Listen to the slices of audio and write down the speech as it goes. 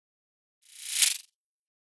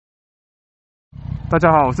大家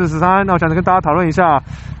好，我是13。那我想跟大家讨论一下，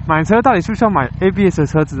买车到底需不需要买 ABS 的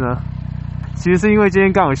车子呢？其实是因为今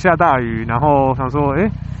天刚好下大雨，然后想说，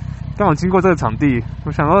刚好经过这个场地，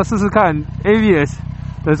我想说试试看 ABS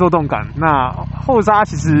的作动感。那后刹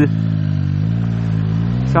其实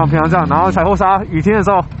像我平常这样，然后踩后刹，雨天的时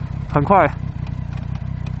候很快，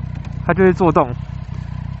它就会作动。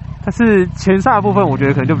但是前刹的部分，我觉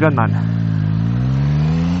得可能就比较难。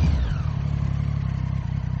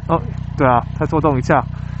哦，对啊，它作动一下。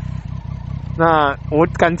那我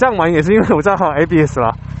敢这样玩，也是因为我知道它有 ABS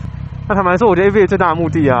啦。那坦白说，我觉得 ABS 最大的目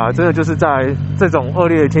的啊，真的就是在这种恶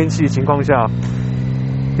劣的天气情况下，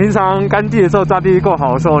平常干地的时候抓地力够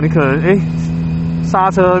好的时候，你可能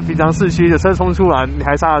刹车平常市区的车冲出来，你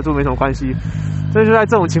还刹得住没什么关系。所以就在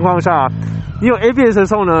这种情况下，你有 ABS 的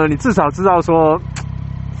时候呢，你至少知道说，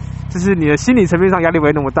就是你的心理层面上压力不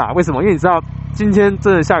会那么大。为什么？因为你知道今天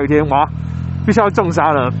真的下雨天，哇，必须要重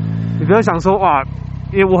刹了。你不要想说哇，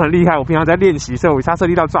因为我很厉害，我平常在练习，所以我刹车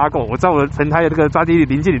力道抓够，我知道我的轮胎的这个抓地力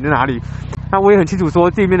临界点在哪里。那我也很清楚说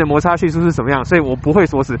地面的摩擦系数是什么样，所以我不会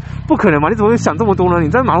锁死。不可能嘛？你怎么会想这么多呢？你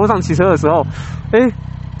在马路上骑车的时候，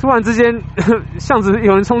突然之间巷子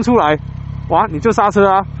有人冲出来，哇，你就刹车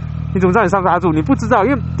啊？你怎么知道你刹不刹住？你不知道，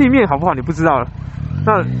因为地面好不好你不知道了。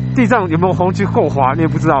那地上有没有红漆够滑你也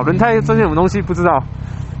不知道，轮胎中间有什么东西不知道，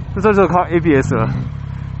那这就靠 ABS 了。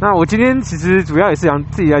那我今天其实主要也是想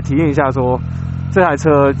自己来体验一下说这台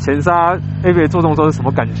车前刹 ABS 作动的时候是什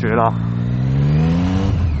么感觉啦。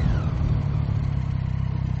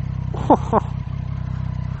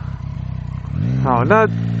好，那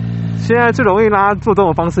现在最容易拉作动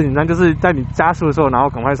的方式，那就是在你加速的时候，然后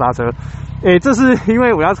赶快刹车。这是因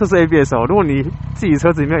为我要测试 ABS 哦。如果你自己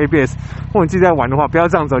车子里面有 ABS， 或你自己在玩的话，不要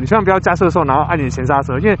这样子哦。你千万不要加速的时候，然后按你的前刹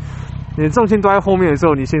车，因为你的重心都在后面的时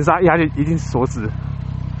候，你前刹一下就一定是锁死。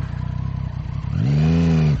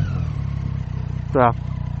对啊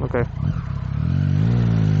 ，OK。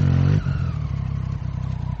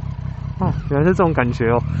哦，原来是这种感觉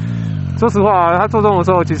哦。说实话，它作动的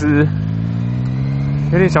时候其实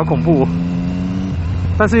有点小恐怖，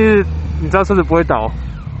但是你知道车子不会倒。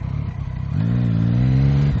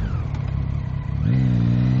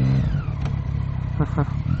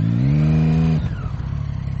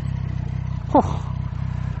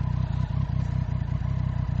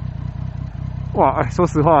哇，说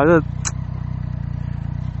实话，这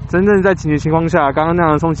真正在紧急情况下，刚刚那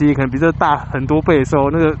样的冲击力可能比这大很多倍的时候，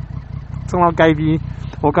那个撞到该逼，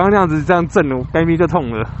我刚刚那样子这样震了，我该逼就痛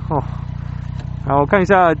了哦。好，我看一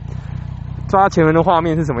下抓前轮的画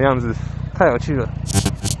面是什么样子，太有趣了。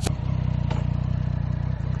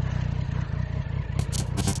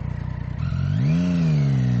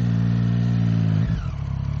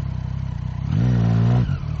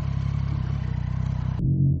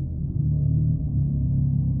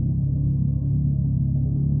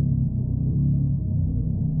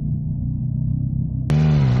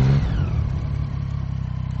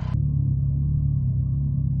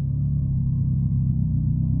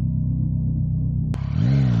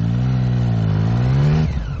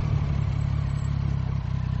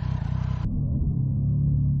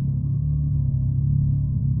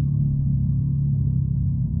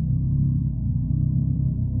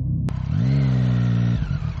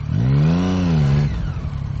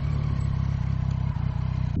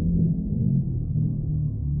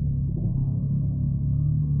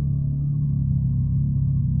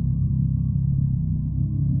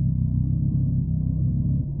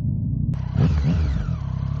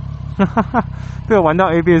被我玩到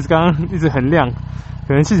ABS 刚刚一直很亮，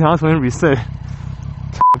可能系统要重新 reset。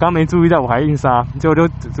我刚没注意到，我还硬刹，结果就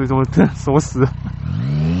怎么锁死了。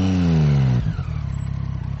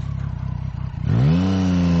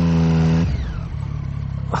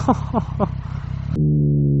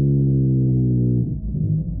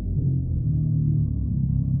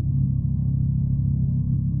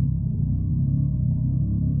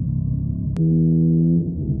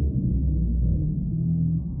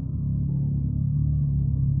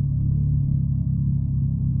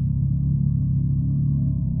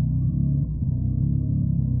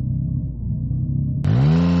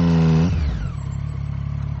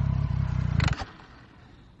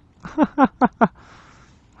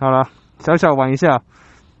好了，小小玩一下，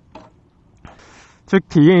就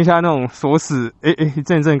体验一下那种锁死一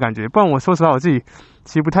阵一阵的感觉。不然我说实话，我自己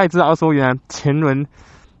其实不太知道说原来前轮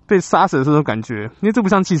被刹死的这种感觉，因为这不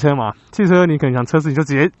像汽车嘛。汽车你可能想测试你就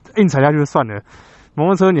直接硬踩下去就算了，摩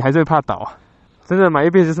托车你还是会怕倒。真的买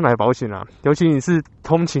ABS 就是买保险啊，尤其你是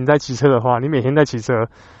通勤在骑车的话，你每天在骑车，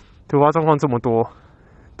突发状况这么多，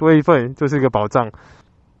多一份就是一个保障。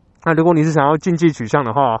那如果你是想要竞技取向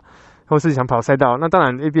的话，或是想跑赛道，那当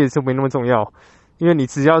然 ABS 就没那么重要，因为你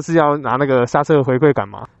只要是要拿那个刹车的回馈感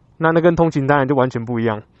嘛，那跟通勤当然就完全不一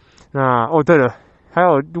样。那对了，还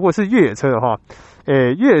有如果是越野车的话，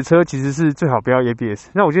越野车其实是最好不要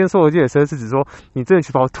ABS。那我今天说的越野车是指说你真的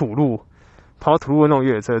去跑土路的那种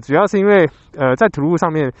越野车，主要是因为在土路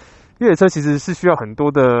上面，越野车其实是需要很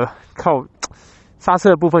多的靠刹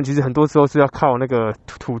车的部分，其实很多时候是要靠那个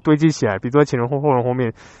土堆积起来，比如说前轮或后轮后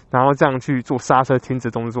面，然后这样去做刹车停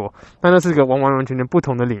止动作。那是一个完全不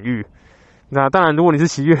同的领域。那当然，如果你是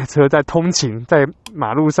骑越野车在通勤，在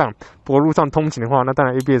马路上、柏路上通勤的话，那当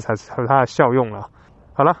然 ABS 还是有它的效用了。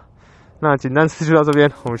好了，那简单就到这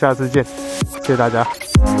边，我们下次见，谢谢大家。